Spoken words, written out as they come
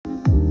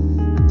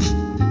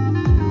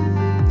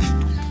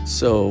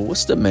So,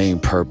 what's the main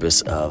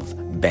purpose of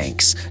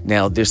banks?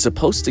 Now, they're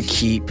supposed to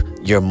keep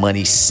your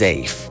money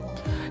safe,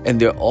 and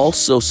they're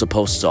also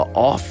supposed to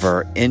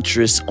offer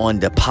interest on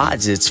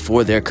deposits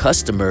for their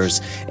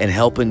customers and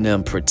helping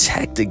them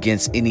protect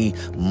against any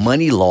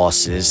money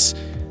losses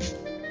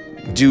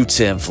due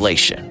to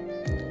inflation.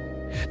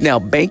 Now,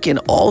 banking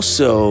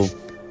also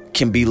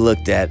can be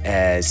looked at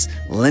as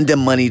lending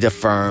money to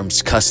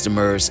firms,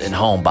 customers, and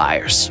home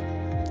buyers.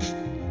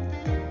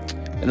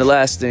 And the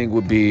last thing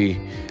would be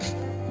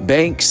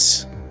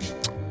banks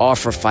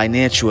offer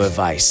financial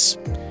advice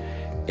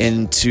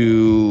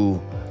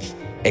into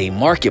a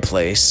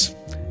marketplace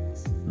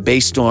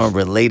based on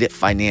related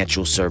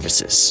financial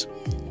services.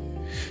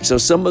 So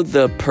some of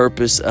the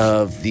purpose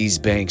of these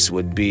banks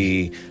would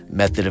be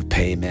method of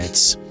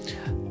payments,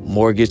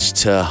 mortgage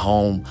to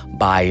home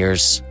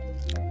buyers,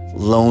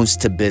 loans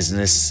to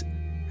business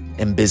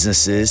and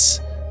businesses,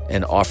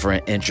 and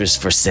offering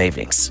interest for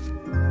savings.